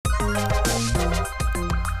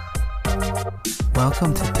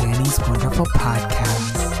welcome to Danny's wonderful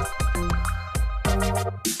podcast.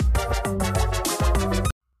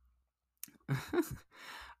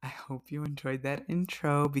 I hope you enjoyed that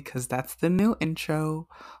intro because that's the new intro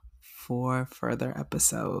for further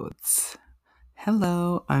episodes.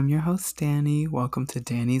 Hello, I'm your host, Danny. Welcome to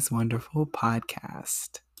Danny's wonderful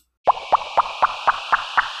podcast.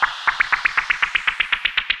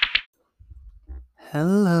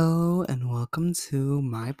 Hello, and welcome to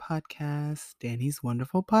my podcast, Danny's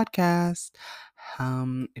wonderful podcast.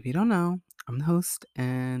 If you don't know, I'm the host,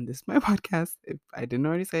 and this is my podcast. If I didn't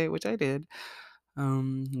already say it, which I did,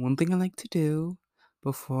 one thing I like to do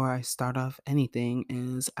before I start off anything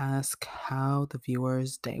is ask how the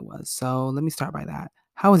viewer's day was. So let me start by that.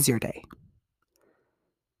 How was your day?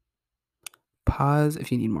 Pause if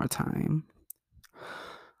you need more time.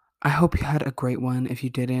 I hope you had a great one. If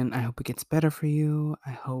you didn't, I hope it gets better for you.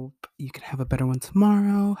 I hope you can have a better one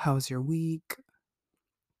tomorrow. How was your week?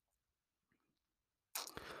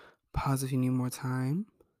 Pause if you need more time.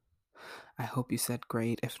 I hope you said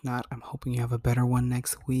great. If not, I'm hoping you have a better one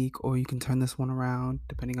next week, or you can turn this one around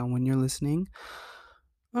depending on when you're listening.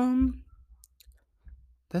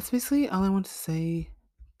 That's basically all I want to say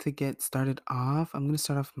to get started off. I'm going to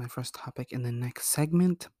start off with my first topic in the next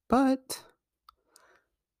segment, but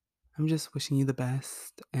I'm just wishing you the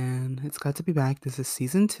best, and it's glad to be back. This is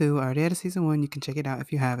season 2. I already had a season 1. You can check it out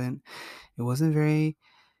if you haven't. It wasn't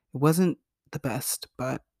the best,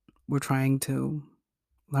 but we're trying to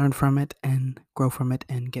learn from it and grow from it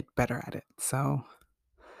and get better at it. So,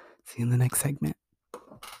 see you in the next segment.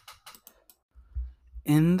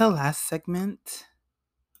 In the last segment,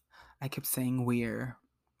 I kept saying we're.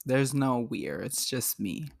 There's no we're, it's just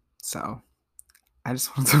me. So, I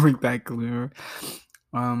just want to make that clear.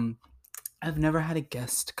 I've never had a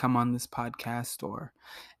guest come on this podcast or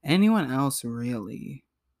anyone else really.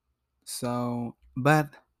 So, but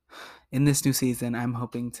in this new season, I'm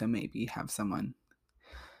hoping to maybe have someone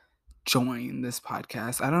join this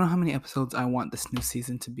podcast. I don't know how many episodes I want this new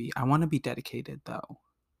season to be. I want to be dedicated though.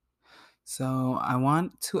 So, I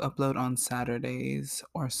want to upload on Saturdays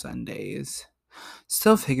or Sundays.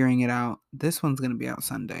 Still figuring it out. This one's going to be out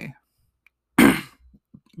Sunday.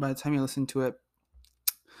 By the time you listen to it,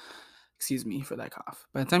 excuse me for that cough.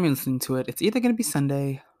 By the time you're listening to it, it's either going to be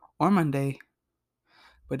Sunday or Monday,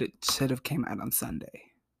 but it should have came out on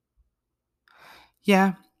Sunday.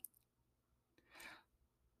 Yeah.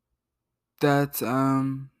 That's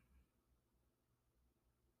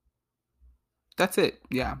it.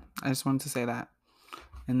 Yeah. I just wanted to say that.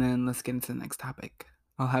 And then let's get into the next topic.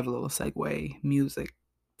 I'll have a little segue music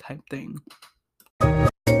type thing.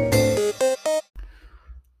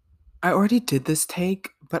 I already did this take,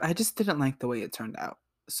 but I just didn't like the way it turned out.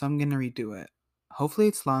 So I'm going to redo it. Hopefully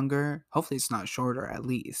it's longer. Hopefully it's not shorter at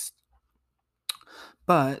least.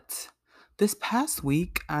 But this past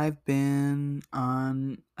week I've been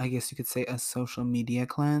on, I guess you could say, a social media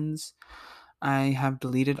cleanse. I have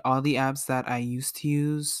deleted all the apps that I used to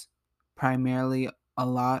use, primarily a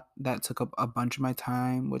lot that took up a bunch of my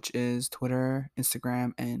time, which is Twitter,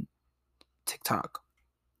 Instagram, and TikTok.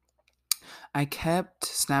 I kept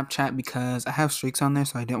Snapchat because I have streaks on there,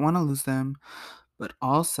 so I didn't want to lose them. But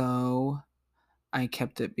also, I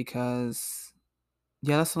kept it because,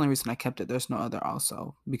 yeah, that's the only reason I kept it. There's no other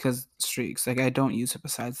also. Because streaks, like, I don't use it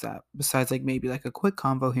besides that. Besides, like, maybe, like, a quick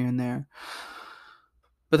convo here and there.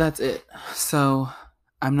 But that's it. So,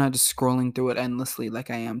 I'm not just scrolling through it endlessly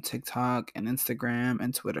like I am TikTok and Instagram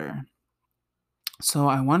and Twitter. So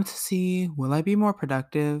I wanted to see, will I be more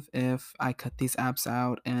productive if I cut these apps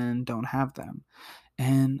out and don't have them?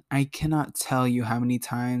 And I cannot tell you how many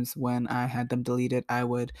times when I had them deleted, I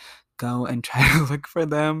would go and try to look for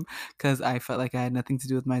them because I felt like I had nothing to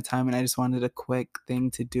do with my time and I just wanted a quick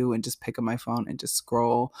thing to do and just pick up my phone and just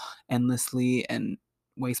scroll endlessly and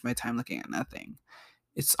waste my time looking at nothing.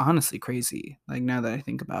 It's honestly crazy. Like, now that I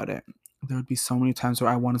think about it, there would be so many times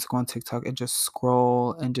where I wanted to go on TikTok and just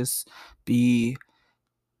scroll and just be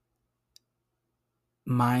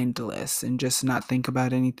mindless and just not think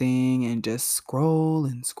about anything and just scroll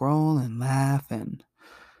and laugh. And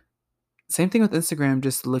same thing with Instagram,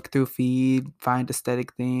 just look through feed, find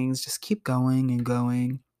aesthetic things, just keep going and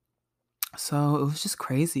going. So it was just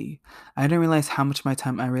crazy. I didn't realize how much of my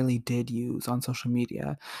time I really did use on social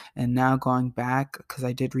media. And now going back, because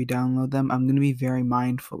I did re-download them, I'm going to be very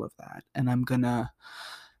mindful of that. And I'm going to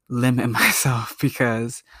limit myself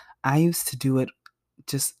because I used to do it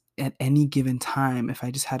just at any given time. If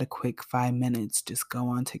I just had a quick 5 minutes, just go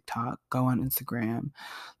on TikTok, go on Instagram.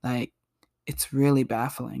 Like, it's really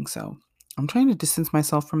baffling. So I'm trying to distance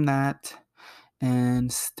myself from that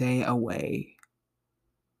and stay away.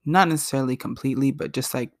 not necessarily completely, but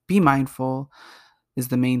just like be mindful is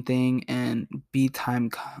the main thing, and be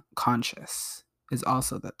conscious is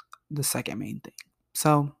also the second main thing.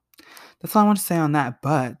 So that's all I want to say on that.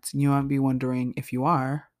 But you might be wondering, if you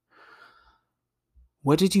are,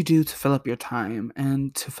 what did you do to fill up your time?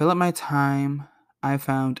 And to fill up my time, I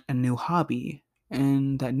found a new hobby.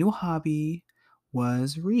 And that new hobby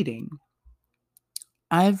was reading.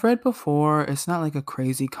 I've read before. It's not like a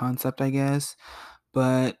crazy concept, I guess,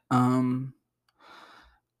 but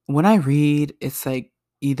when I read, it's like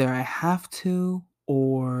either I have to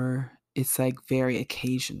or it's like very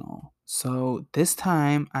occasional. So this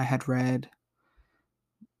time I had read,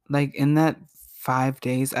 like in that 5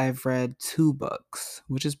 days, I've read 2 books,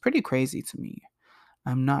 which is pretty crazy to me.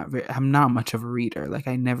 I'm not much of a reader. Like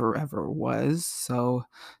I never ever was. So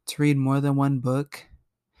to read more than one book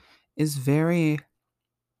is it's very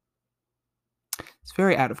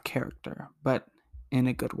out of character, but in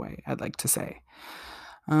a good way, I'd like to say.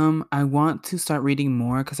 I want to start reading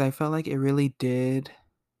more because I felt like it really did.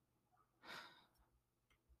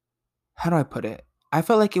 How do I put it? I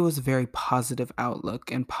felt like it was a very positive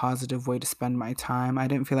outlook and positive way to spend my time. I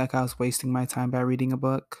didn't feel like I was wasting my time by reading a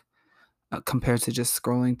book, compared to just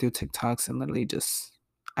scrolling through TikToks and literally just.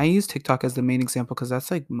 I use TikTok as the main example because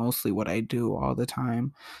that's like mostly what I do all the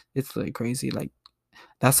time. It's like crazy. Like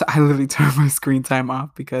that's I literally turned my screen time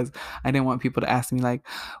off because I didn't want people to ask me like,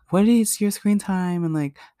 "What is your screen time?" and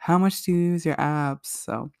like, "How much do you use your apps?"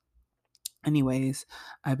 So, anyways,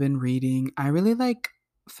 I've been reading. I really like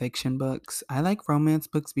fiction books. I like romance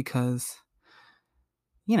books because,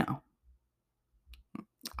 you know,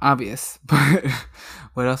 obvious. But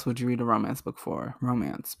what else would you read a romance book for?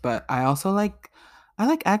 Romance. But I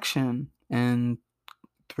like action and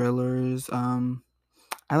thrillers.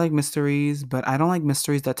 I like mysteries, but I don't like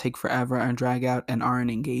mysteries that take forever and drag out and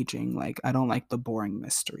aren't engaging. Like I don't like the boring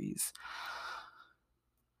mysteries.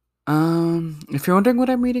 If you're wondering what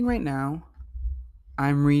I'm reading right now,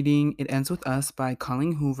 I'm reading It Ends With Us by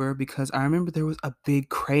Colleen Hoover because I remember there was a big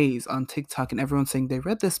craze on TikTok and everyone saying they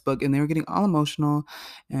read this book and they were getting all emotional,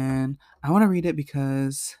 and I want to read it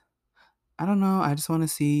because I don't know, I just want to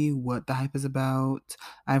see what the hype is about.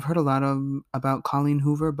 I've heard a lot of about Colleen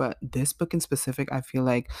Hoover, but this book in specific I feel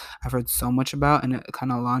like I've heard so much about and it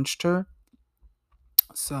kind of launched her.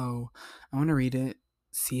 So I want to read it,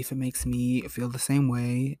 see if it makes me feel the same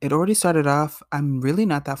way. It already started off. I'm really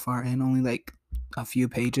not that far in, only like a few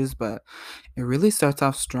pages, but it really starts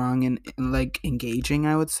off strong and like engaging,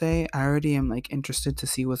 I would say. I already am like interested to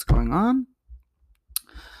see what's going on.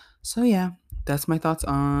 So yeah, that's my thoughts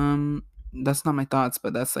on. That's not my thoughts,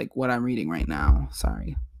 but that's like what I'm reading right now.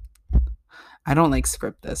 Sorry. I don't like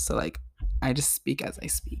script this, so like I just speak as I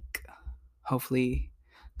speak. Hopefully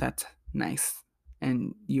that's nice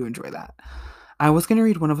and you enjoy that. I was gonna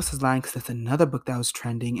read One of Us is Lying because that's another book that was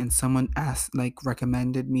trending, and someone asked, like,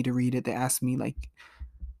 recommended me to read it. They asked me, like,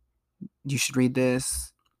 you should read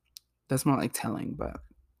this. That's more like telling, but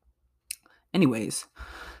anyways,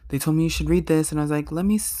 they told me you should read this, and I was like, let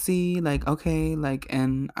me see, like, okay, like,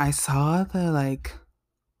 and I saw the like.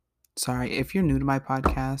 Sorry, if you're new to my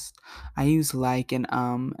podcast, I use like and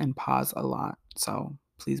pause a lot, so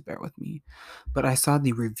please bear with me. But I saw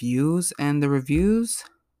the reviews, and the reviews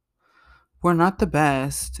were not the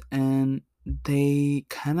best, and they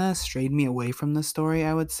kind of strayed me away from the story,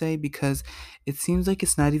 I would say, because it seems like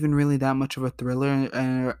it's not even really that much of a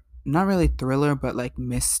thriller. Not really thriller, but like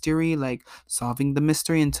mystery, like solving the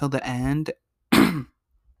mystery until the end.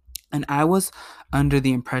 And I was under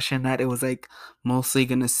the impression that it was like mostly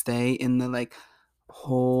gonna stay in the like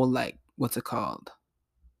whole, like, what's it called,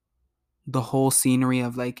 the whole scenery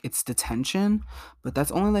of like its detention, but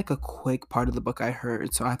that's only like a quick part of the book I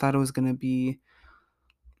heard, so I thought it was gonna be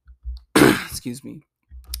excuse me.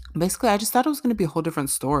 Basically, I just thought it was going to be a whole different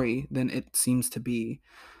story than it seems to be.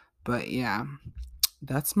 But yeah,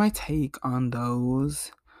 that's my take on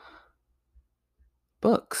those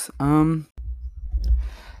books.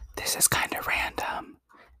 This is kind of random,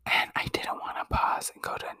 and I didn't want to pause and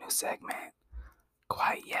go to a new segment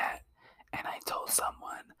quite yet. And I told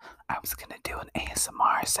someone I was going to do an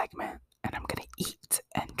ASMR segment, and I'm going to eat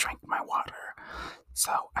and drink my water.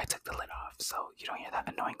 So I took the lid off so you don't hear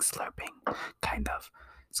that annoying slurping kind of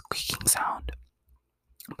squeaking sound.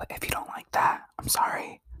 But if you don't like that, I'm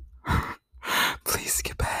sorry. Please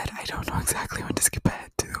skip ahead. I don't know exactly when to skip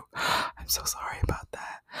ahead to. I'm so sorry about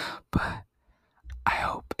that. But I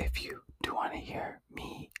hope if you do want to hear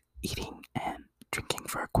me eating and drinking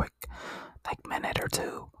for a quick, like, minute or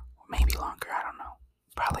two, or maybe longer, I don't know.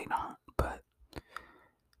 Probably not. But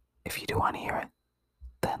if you do want to hear it,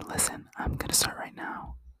 then listen. I'm going to start right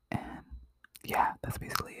now. And yeah, that's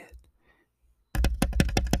basically it.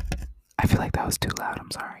 I feel like that was too loud.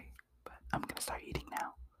 I'm sorry, but I'm gonna start eating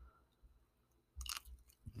now.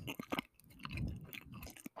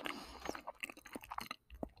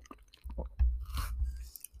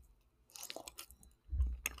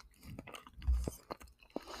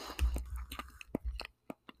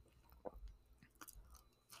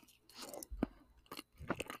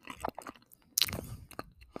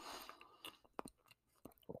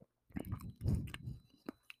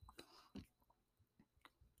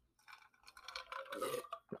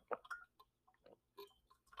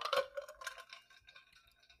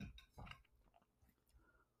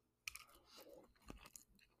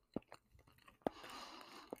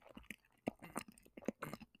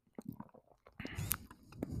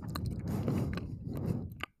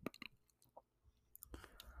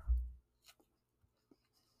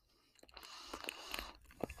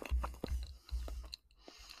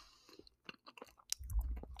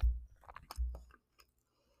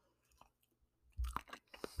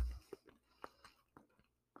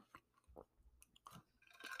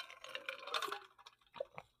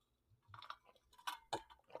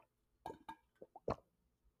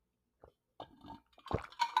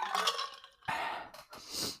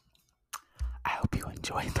 I hope you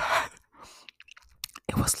enjoyed that.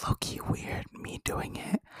 It was low-key weird me doing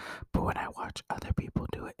it, but when I watch other people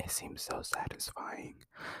do it, it seems so satisfying.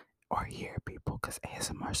 Or hear people, because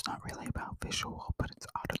ASMR is not really about visual, but it's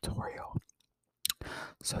auditorial.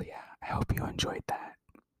 So yeah, I hope you enjoyed that.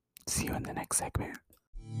 See you in the next segment.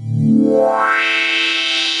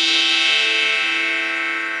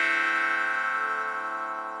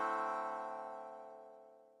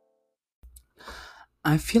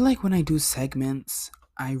 I feel like when I do segments,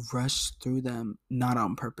 I rush through them, not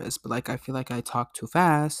on purpose, but like I feel like I talk too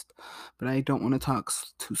fast, but I don't want to talk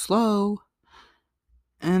too slow.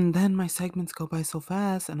 And then my segments go by so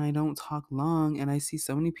fast and I don't talk long. And I see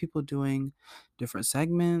so many people doing different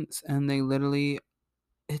segments and they literally,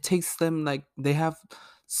 it takes them like they have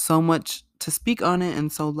so much to speak on it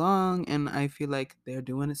and so long. And I feel like they're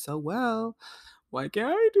doing it so well. Why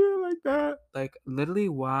can't I do it like that? Like, literally,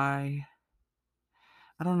 why?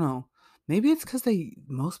 I don't know. Maybe it's because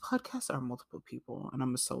most podcasts are multiple people and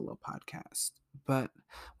I'm a solo podcast. But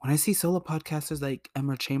when I see solo podcasters like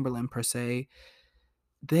Emma Chamberlain, per se,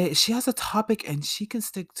 she has a topic and she can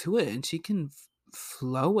stick to it and she can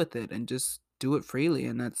flow with it and just do it freely,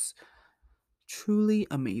 and that's truly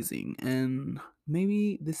amazing. And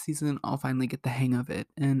maybe this season I'll finally get the hang of it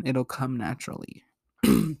and it'll come naturally.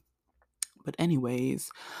 But anyways,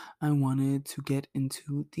 I wanted to get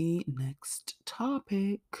into the next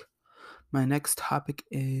topic. My next topic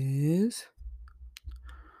is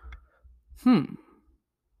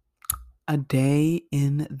a day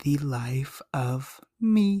in the life of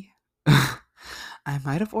me. I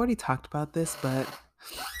might have already talked about this, but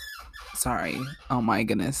sorry. Oh my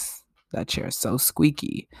goodness. That chair is so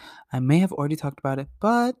squeaky. I may have already talked about it,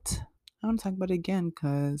 but I want to talk about it again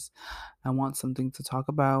because I want something to talk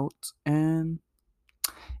about. And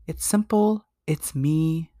it's simple, it's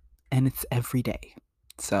me, and it's every day.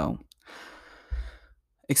 So,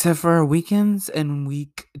 except for weekends and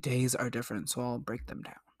weekdays are different, so I'll break them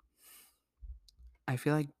down. I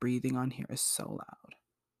feel like breathing on here is so loud.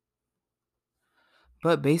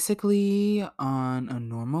 But basically, on a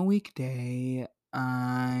normal weekday,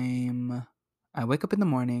 I wake up in the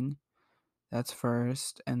morning. That's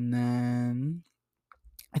first, and then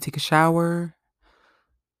I take a shower,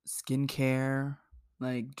 skincare,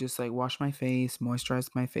 like just like wash my face, moisturize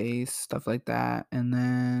my face, stuff like that, and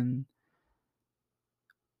then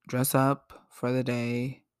dress up for the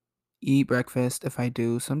day, eat breakfast if I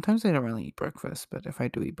do. Sometimes I don't really eat breakfast, but if I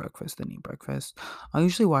do eat breakfast, then eat breakfast. I'll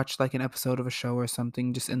usually watch like an episode of a show or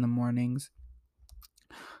something just in the mornings.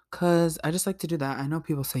 Cause I just like to do that. I know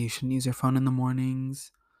people say you shouldn't use your phone in the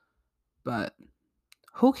mornings, but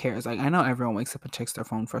who cares? Like, I know everyone wakes up and checks their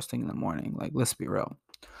phone first thing in the morning. Like, let's be real.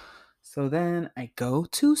 So then I go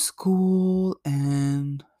to school,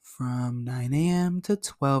 and from 9 a.m. to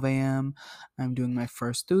 12 a.m., I'm doing my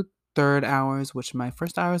first through third hours, which my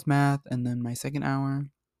first hour is math, and then my second hour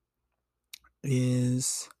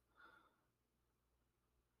is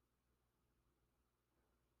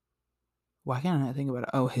why can't I think about it?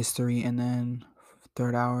 Oh, history, and then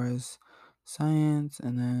third hour is science,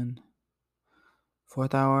 and then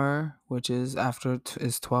fourth hour, which is after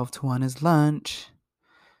is 12 to 1 is lunch,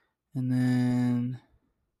 and then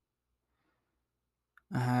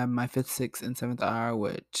I have my fifth, sixth, and seventh hour,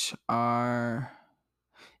 which are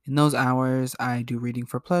in those hours I do reading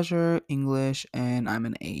for pleasure, English, and I'm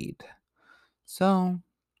an aide. So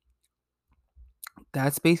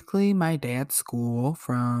That's basically my day at school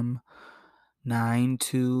from 9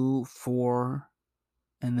 to 4.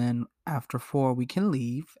 And then after 4, we can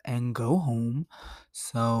leave and go home.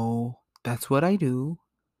 So that's what I do.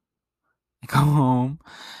 I go home.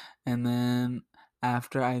 And then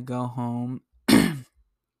after I go home,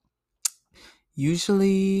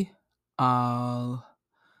 usually I'll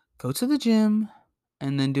go to the gym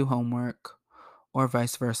and then do homework, or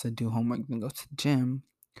vice versa, do homework then go to the gym.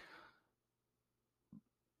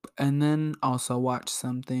 And then also watch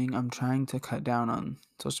something. I'm trying to cut down on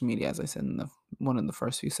social media, as I said in the one of the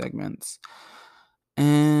first few segments.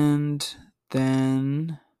 And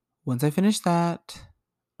then once I finish that,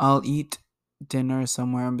 I'll eat dinner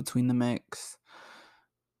somewhere in between the mix.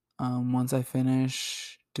 Once I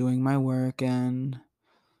finish doing my work, and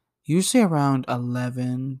usually around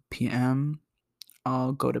 11 p.m.,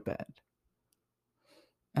 I'll go to bed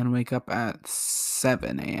and wake up at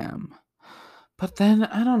 7 a.m. But then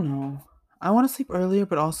I don't know. I want to sleep earlier,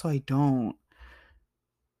 but also I don't.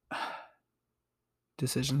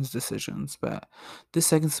 Decisions. But this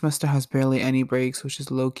second semester has barely any breaks, which is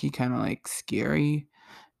low key kind of like scary.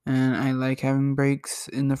 And I like having breaks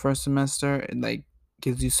in the first semester. It like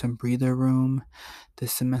gives you some breather room.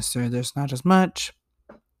 This semester, there's not as much.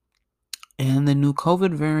 And the new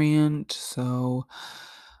COVID variant, so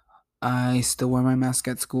I still wear my mask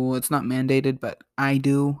at school. It's not mandated, but I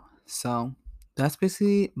do. So that's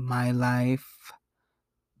basically my life,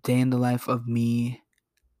 day in the life of me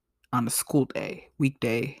on a school day,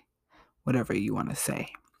 weekday, whatever you want to say,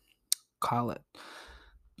 call it.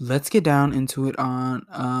 Let's get down into it on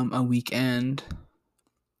a weekend.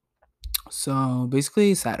 So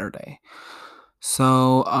basically Saturday.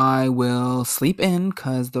 So I will sleep in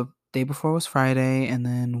because the day before was Friday, and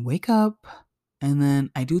then wake up, and then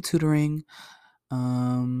I do tutoring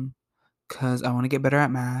because I want to get better at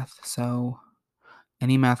math. So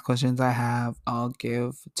any math questions I have, I'll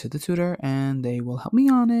give to the tutor and they will help me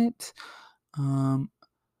on it. Um,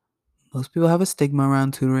 Most people have a stigma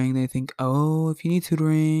around tutoring. They think, oh, if you need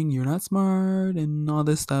tutoring, you're not smart and all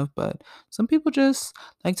this stuff. But some people just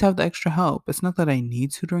like to have the extra help. It's not that I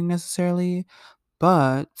need tutoring necessarily,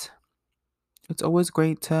 but it's always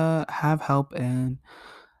great to have help and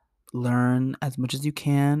learn as much as you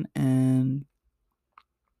can. And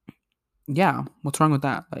yeah, what's wrong with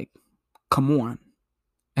that? Like, come on.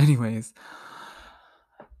 Anyways,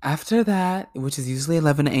 after that, which is usually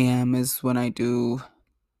 11 a.m., is when I do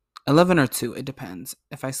 11 or 2. It depends.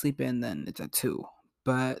 If I sleep in, then it's at 2.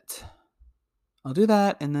 But I'll do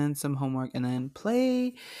that and then some homework and then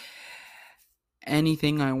play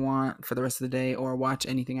anything I want for the rest of the day, or watch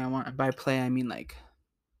anything I want. By play, I mean like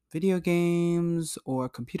video games or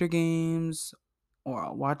computer games, or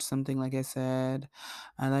I'll watch something like I said.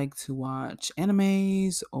 I like to watch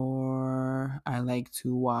animes, or I like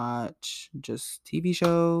to watch just TV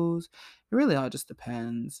shows. It really all just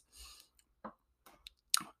depends.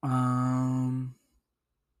 Um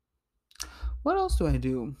what else do I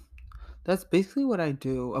do? That's basically what I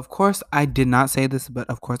do. Of course, I did not say this, but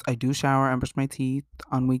of course, I do shower and brush my teeth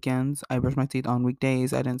on weekends. I brush my teeth on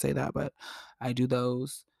weekdays. I didn't say that, but I do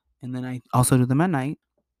those. And then I also do them at night.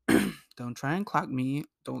 Don't try and clock me.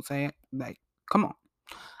 Don't say it. Like, come on.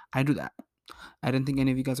 I do that. I didn't think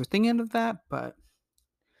any of you guys were thinking of that, but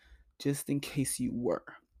just in case you were.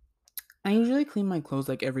 I usually clean my clothes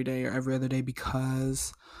like every day or every other day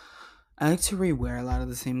because I like to rewear a lot of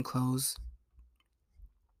the same clothes.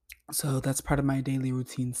 So that's part of my daily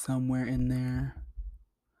routine somewhere in there.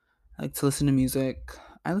 I like to listen to music.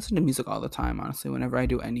 I listen to music all the time, honestly, whenever I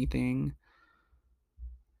do anything.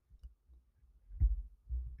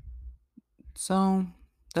 So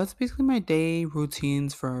that's basically my day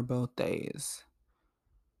routines for both days.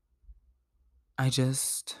 I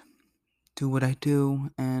just do what I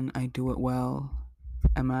do and I do it well.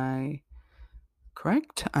 Am I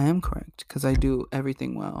correct? I am correct because I do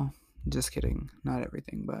everything well. Just kidding. Not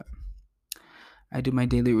everything, but I do my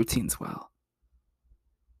daily routines well.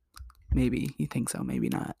 Maybe you think so, maybe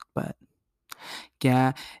not. But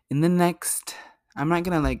yeah, in the next, I'm not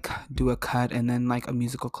gonna like do a cut and then like a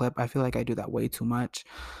musical clip. I feel like I do that way too much.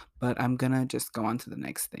 But I'm gonna just go on to the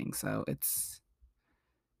next thing. So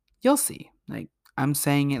you'll see. Like, I'm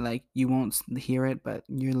saying it like you won't hear it, but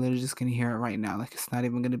you're literally just gonna hear it right now. Like, it's not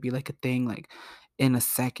even gonna be like a thing like in a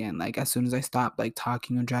second. Like, as soon as I stop like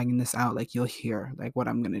talking or dragging this out, like you'll hear like what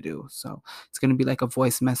I'm gonna do. So it's gonna be like a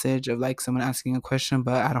voice message of like someone asking a question,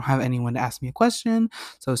 but I don't have anyone to ask me a question.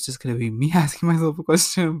 So it's just gonna be me asking myself a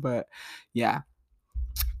question. But yeah.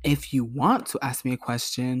 If you want to ask me a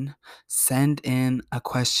question, send in a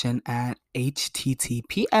question at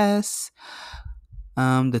https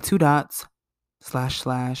the two dots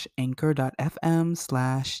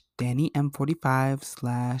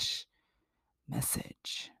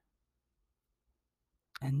 /anchor.fm/DannyM45/message.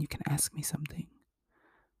 And you can ask me something.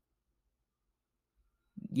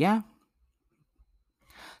 Yeah,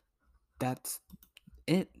 that's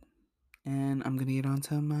it. And I'm going to get on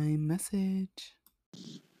to my message.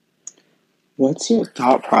 What's your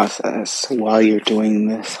thought process while you're doing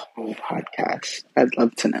this whole podcast? I'd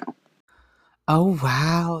love to know. Oh,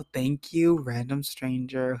 wow. Thank you, random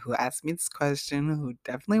stranger who asked me this question, who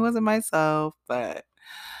definitely wasn't myself. But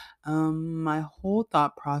my whole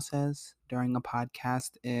thought process during a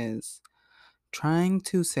podcast is trying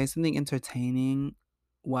to say something entertaining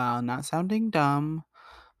while not sounding dumb,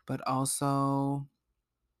 but also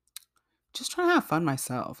just trying to have fun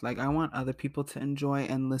myself. Like, I want other people to enjoy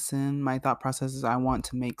and listen. My thought process is I want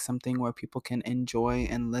to make something where people can enjoy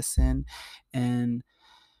and listen and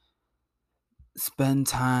spend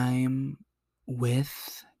time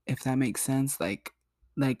with, if that makes sense. Like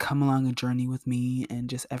come along a journey with me, and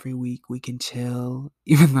just every week we can chill.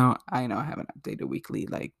 Even though I know I haven't updated weekly,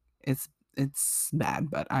 like it's bad,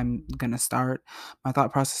 but I'm gonna start. My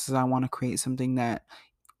thought process is I want to create something that,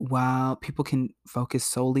 while people can focus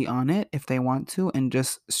solely on it if they want to and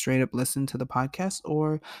just straight up listen to the podcast,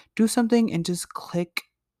 or do something and just click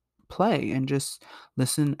play and just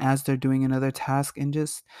listen as they're doing another task, and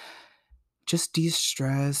just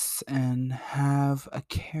de-stress and have a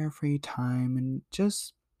carefree time and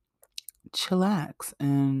just chillax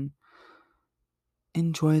and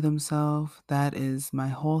enjoy themselves. That is my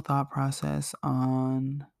whole thought process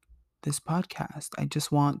on this podcast. I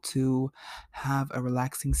just want to have a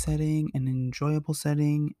relaxing setting, an enjoyable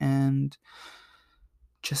setting, and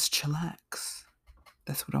just chillax.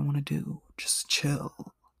 That's what I want to do. Just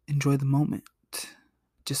chill, enjoy the moment,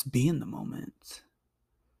 just be in the moment.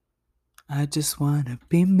 I just want to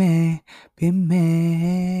be me, be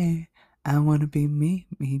me. I want to be me,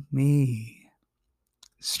 me, me.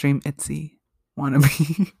 Stream Itsy. Want to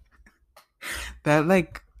be. That,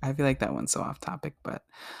 like, I feel like that one's so off topic, but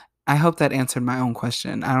I hope that answered my own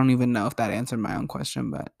question. I don't even know if that answered my own question,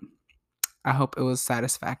 but I hope it was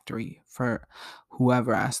satisfactory for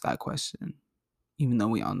whoever asked that question, even though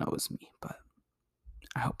we all know it was me, but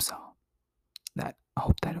I hope so. I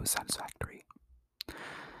hope that it was satisfactory.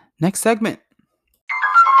 Next segment.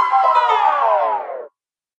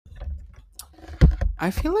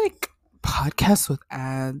 I feel like podcasts with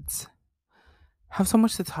ads have so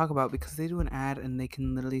much to talk about because they do an ad and they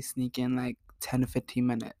can literally sneak in like 10 to 15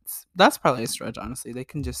 minutes. That's probably a stretch, honestly. They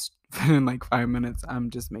can just fit in like 5 minutes.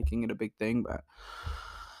 I'm just making it a big thing, but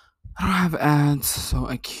I don't have ads, so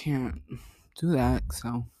I can't do that.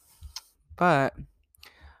 So, but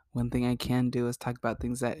one thing I can do is talk about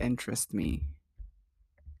things that interest me.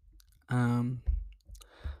 Um,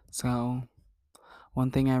 so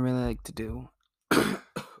one thing I really like to do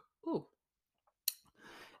ooh,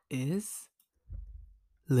 is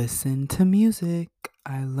listen to music.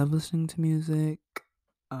 I love listening to music.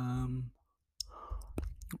 Um,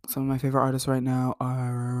 some of my favorite artists right now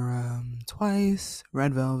are Twice,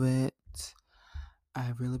 Red Velvet.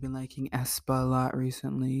 I've really been liking aespa a lot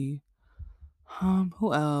recently.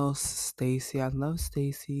 Who else? Stacy. I love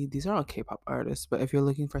Stacy. These are all K-pop artists, but if you're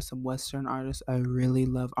looking for some Western artists, I really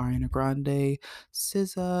love Ariana Grande,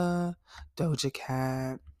 SZA, Doja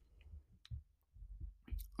Cat.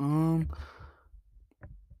 Um,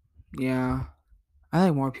 yeah, I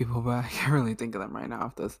like more people, but I can't really think of them right now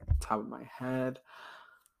off the top of my head.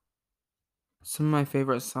 Some of my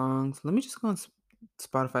favorite songs. Let me just go on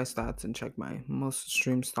Spotify stats and check my most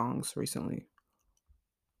streamed songs recently.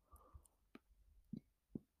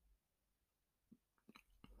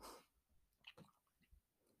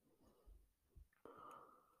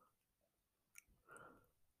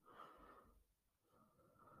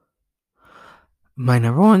 My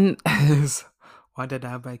number one is What Did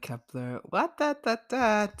I by Kepler. What da dun,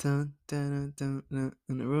 dun, dun, dun, dun,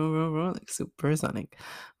 roll, like supersonic.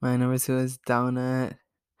 My number two is Donut.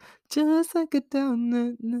 Just like a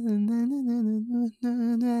donut. Na, na, na, na, na, na,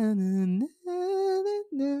 na, na,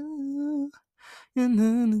 na,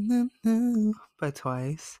 na, na, na, by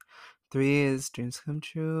Twice. Three is Dreams Come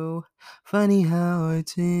True. Funny how our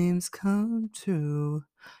dreams come true.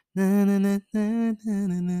 Na na na na na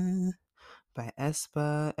na na. By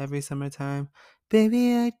aespa. Every Summertime.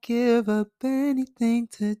 Baby, I'd give up anything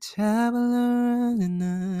to travel around the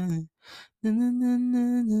night. Na na na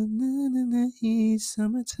na na na na na. Each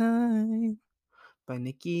summertime. By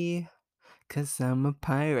Nicki. Cause I'm a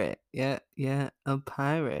pirate. Yeah, yeah, a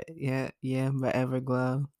pirate. Yeah, yeah, by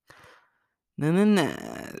Everglow. Na na na.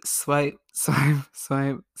 Swipe, swipe,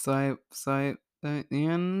 swipe, swipe, swipe.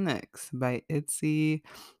 You're next by Itzy.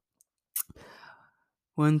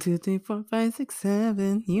 1, 2, 3, 4, 5, 6,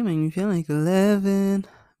 7. You make me feel like 11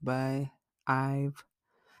 by Ive.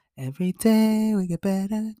 Every day we get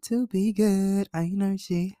better to be good.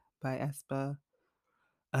 Energy by Espa.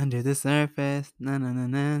 Under the surface. Na na na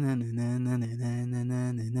na na na na na na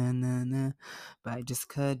na na na na na by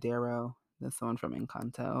Jessica Darrow. That's the one from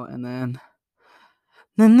Encanto. And then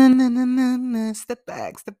na na na na na na step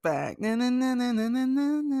back na na na na na na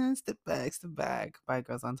na na step back by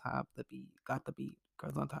Girls on Top. The beat got the beat.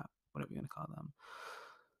 Girls on Top, whatever you're gonna call them.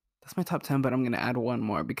 That's my top 10, but I'm gonna add one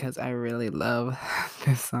more because I really love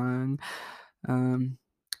this song.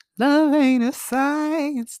 Love ain't a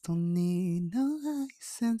science, don't need no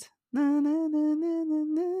license. Na, na, na, na, na,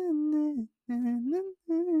 na, na, na,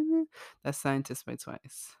 na. That's Scientist by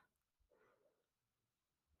Twice.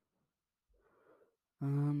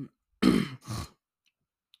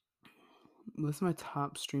 This is my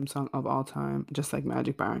top stream song of all time, just like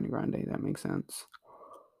Magic by Ariana Grande. That makes sense.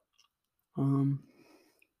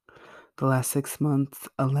 The last 6 months,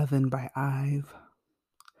 11 by Ive.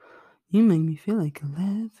 You make me feel like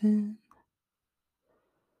 11.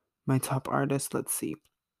 My top artist, let's see.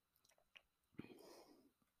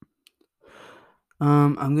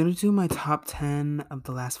 I'm gonna do my top 10 of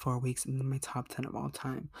the last 4 weeks and then my top 10 of all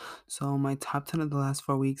time. So my top 10 of the last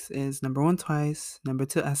 4 weeks is number 1 Twice, number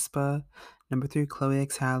 2 Espa, number 3 Chloe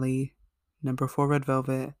X Halle, number 4 Red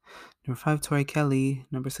Velvet, number 5 Tori Kelly,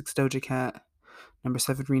 number 6 Doja Cat, number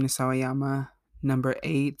 7 Rina Sawayama, number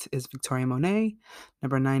 8 is Victoria Monet,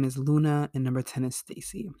 number 9 is Luna, and number 10 is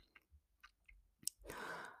Stacy.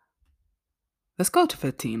 Let's go to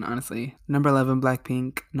 15, honestly. Number 11,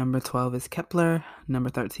 Blackpink. Number 12 is Kepler. Number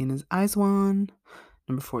 13 is IZ*ONE.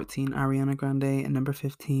 Number 14, Ariana Grande. And number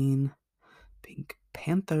 15, Pink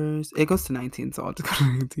Panthers. It goes to 19, so I'll just go to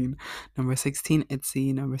 19. Number 16,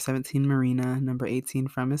 ITZY. Number 17, Marina. Number 18,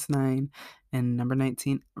 Fromis_9. And number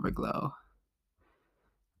 19, Riglo.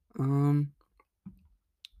 I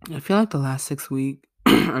feel like the last 6 weeks,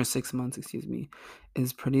 or 6 months, excuse me,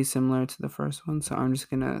 is pretty similar to the first one. So I'm just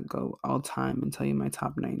gonna go all time and tell you my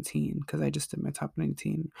top 19 because I just did my top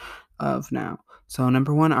 19 of now. So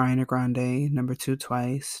number 1, Ariana Grande. Number 2,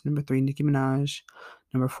 Twice. Number 3, Nicki Minaj.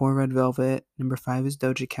 Number 4, Red Velvet. Number 5 is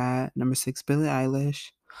Doja Cat. Number 6, Billie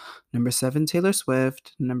Eilish. Number 7, Taylor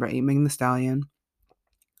Swift. Number 8, Megan Thee Stallion.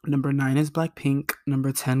 Number 9 is Blackpink.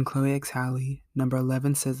 Number 10, Chloe X Halle. Number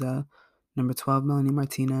 11, SZA. Number 12, Melanie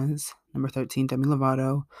Martinez. Number 13, Demi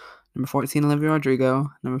Lovato. Number 14, Olivia Rodrigo.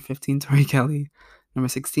 Number 15, Tori Kelly. Number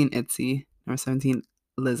 16, ITZY. Number 17,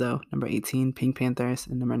 Lizzo. Number 18, Pink Panthers.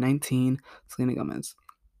 And number 19, Selena Gomez.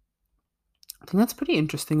 I think that's pretty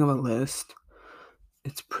interesting of a list.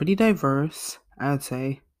 It's pretty diverse, I would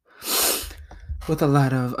say, with a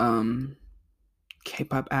lot of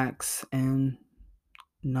K-pop acts and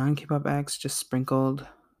non-K-pop acts just sprinkled,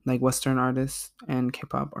 like Western artists and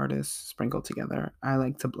K-pop artists sprinkled together. I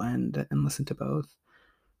like to blend and listen to both.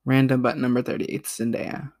 Random, but number 38,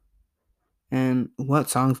 Zendaya. And what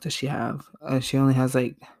songs does she have? She only has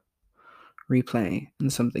like Replay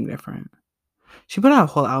and Something Different. She put out a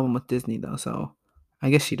whole album with Disney though, so I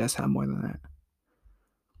guess she does have more than that.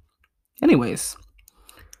 Anyways,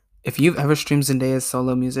 if you've ever streamed Zendaya's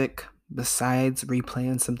solo music besides Replay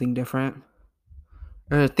and Something Different,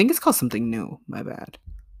 or I think it's called Something New, my bad.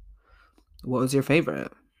 What was your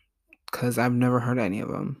favorite? Because I've never heard any of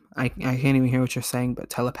them. I can't even hear what you're saying, but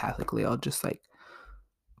telepathically I'll just like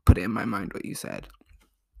put it in my mind what you said.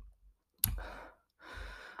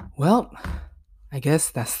 Well, I guess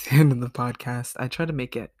that's the end of the podcast. I tried to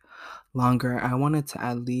make it longer. I wanted to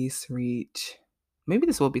at least reach, maybe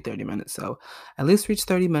this will be 30 minutes, so at least reach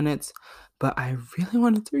 30 minutes, but I really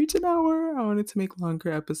wanted to reach an hour. I wanted to make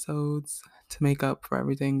longer episodes to make up for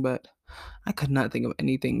everything, but I could not think of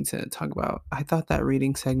anything to talk about. I thought that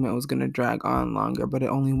reading segment was going to drag on longer, but it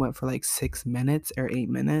only went for like 6 minutes or 8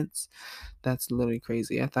 minutes. That's literally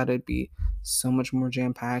crazy. I thought it'd be so much more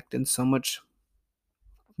jam-packed and so much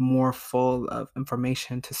more full of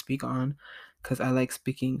information to speak on because I like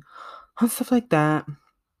speaking on stuff like that.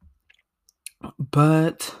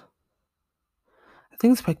 But I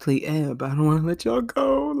think it's practically it, but I don't want to let y'all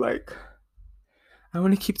go. Like, I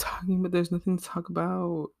want to keep talking, but there's nothing to talk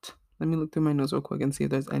about. Let me look through my notes real quick and see if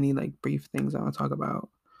there's any like brief things I want to talk about.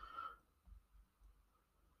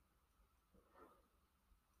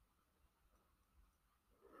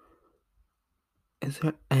 Is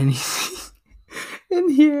there anything in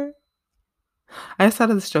here? I just thought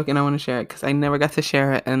of this joke and I want to share it because I never got to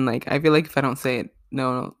share it. And like, I feel like if I don't say it, no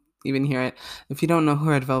one will even hear it. If you don't know who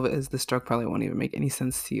Red Velvet is, this joke probably won't even make any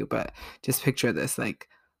sense to you. But just picture this, like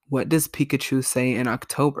What does Pikachu say in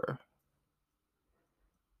October?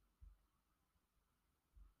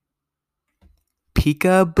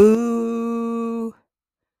 Peekaboo!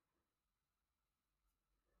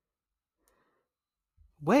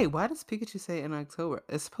 Wait, why does Pikachu say in October?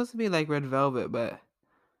 It's supposed to be like Red Velvet, but...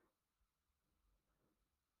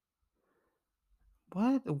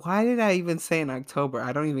 What? Why did I even say in October?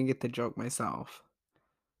 I don't even get the joke myself.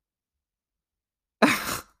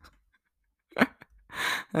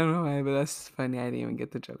 I don't know why, but that's funny. I didn't even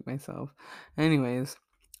get the joke myself. Anyways,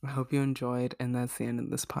 I hope you enjoyed, and that's the end of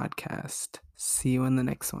this podcast. See you in the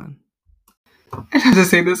next one. I have to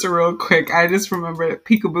say this real quick. I just remembered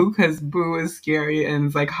Peekaboo because Boo is scary, and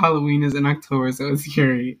it's like Halloween is in October, so it's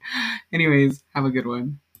scary. Anyways, have a good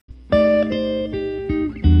one.